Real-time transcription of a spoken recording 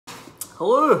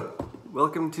Hello!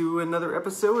 Welcome to another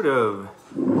episode of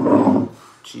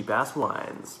Cheap Ass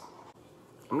Wines.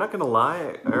 I'm not gonna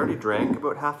lie, I already drank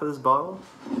about half of this bottle.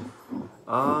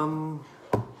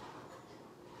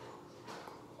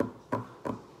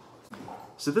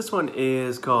 So this one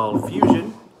is called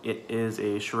Fuzion. It is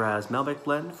a Shiraz Malbec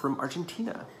blend from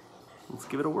Argentina. Let's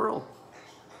give it a whirl.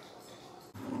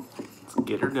 Let's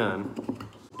get her done.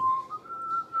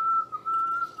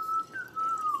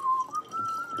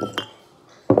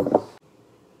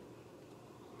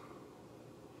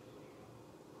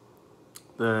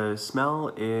 The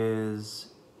smell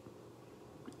is,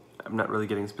 I'm not really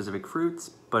getting specific fruits,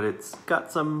 but it's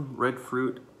got some red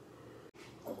fruit.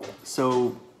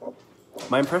 So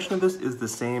my impression of this is the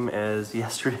same as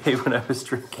yesterday when I was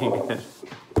drinking it.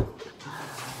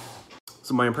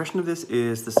 So my impression of this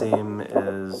is the same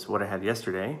as what I had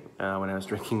yesterday when I was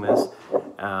drinking this.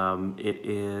 It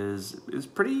is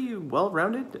pretty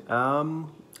well-rounded.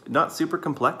 Not super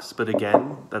complex, but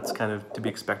again, that's kind of to be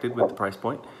expected with the price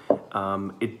point.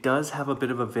 It does have a bit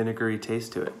of a vinegary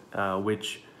taste to it,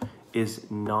 which is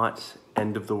not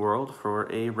end of the world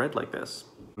for a red like this.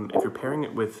 If you're pairing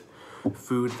it with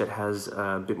food that has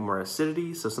a bit more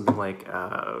acidity, so something like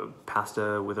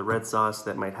pasta with a red sauce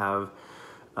that might have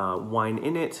wine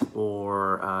in it,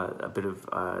 or a bit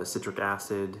of citric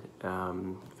acid,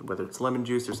 whether it's lemon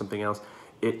juice or something else,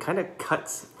 it kind of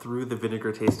cuts through the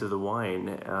vinegar taste of the wine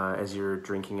as you're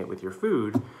drinking it with your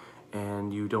food,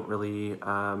 and you don't really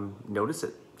notice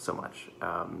it so much.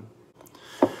 I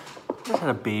just had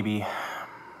a baby.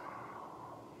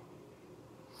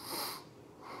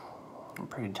 I'm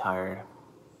pretty tired.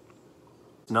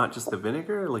 It's not just the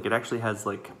vinegar, like it actually has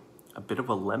like a bit of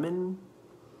a lemon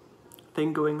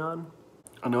thing going on.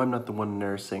 I know I'm not the one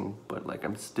nursing, but like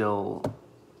I'm still,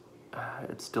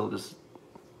 it's still just,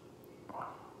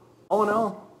 all in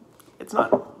all, it's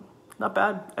not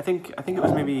bad. I think it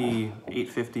was maybe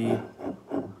 $8.50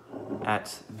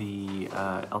 at the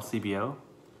LCBO,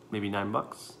 maybe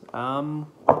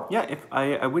 $9. Yeah, if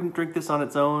I wouldn't drink this on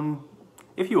its own.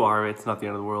 If you are, it's not the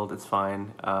end of the world, it's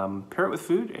fine. Pair it with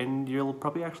food and you'll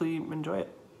probably actually enjoy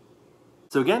it.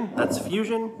 So again, that's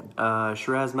Fuzion,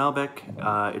 Shiraz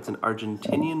Malbec. It's an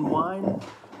Argentinian wine.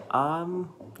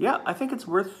 Yeah, I think it's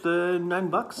worth the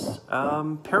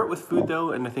 $9. Pair it with food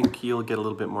though, and I think you'll get a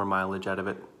little bit more mileage out of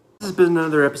it. This has been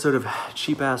another episode of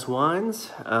Cheap Ass Wines.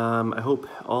 I hope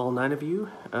all 9 of you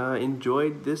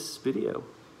enjoyed this video.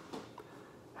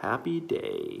 Happy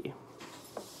day.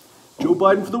 Joe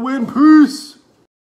Biden for the win, peace!